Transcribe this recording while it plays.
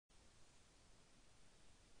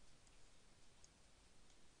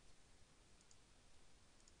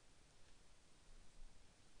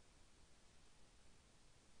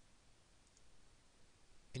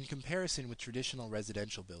In comparison with traditional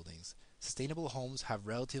residential buildings, sustainable homes have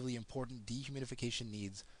relatively important dehumidification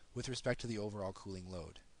needs with respect to the overall cooling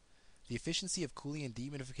load. The efficiency of cooling and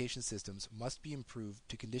dehumidification systems must be improved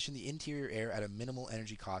to condition the interior air at a minimal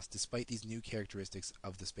energy cost despite these new characteristics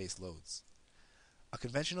of the space loads. A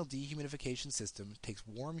conventional dehumidification system takes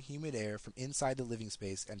warm, humid air from inside the living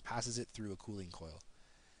space and passes it through a cooling coil.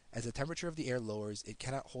 As the temperature of the air lowers, it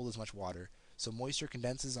cannot hold as much water, so moisture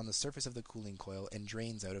condenses on the surface of the cooling coil and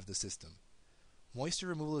drains out of the system. Moisture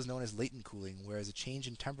removal is known as latent cooling, whereas a change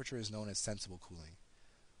in temperature is known as sensible cooling.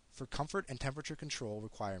 For comfort and temperature control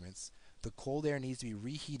requirements, the cold air needs to be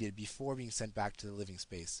reheated before being sent back to the living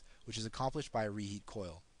space, which is accomplished by a reheat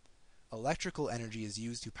coil. Electrical energy is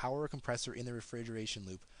used to power a compressor in the refrigeration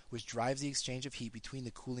loop, which drives the exchange of heat between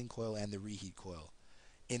the cooling coil and the reheat coil.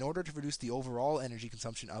 In order to reduce the overall energy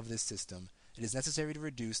consumption of this system, it is necessary to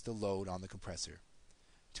reduce the load on the compressor.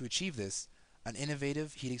 To achieve this, an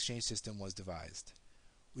innovative heat exchange system was devised.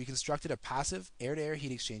 We constructed a passive air-to-air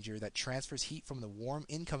heat exchanger that transfers heat from the warm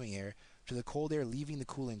incoming air to the cold air leaving the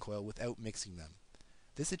cooling coil without mixing them.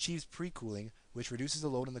 This achieves pre-cooling, which reduces the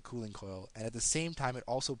load on the cooling coil, and at the same time it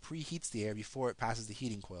also preheats the air before it passes the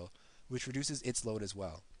heating coil, which reduces its load as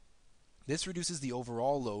well. This reduces the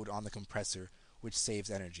overall load on the compressor, which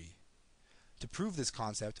saves energy. To prove this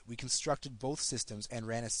concept, we constructed both systems and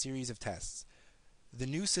ran a series of tests. The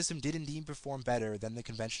new system did indeed perform better than the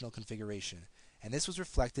conventional configuration, and this was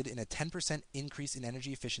reflected in a 10% increase in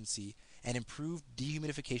energy efficiency and improved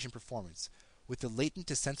dehumidification performance, with the latent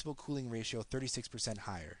to sensible cooling ratio 36%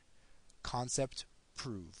 higher. Concept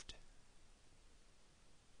proved.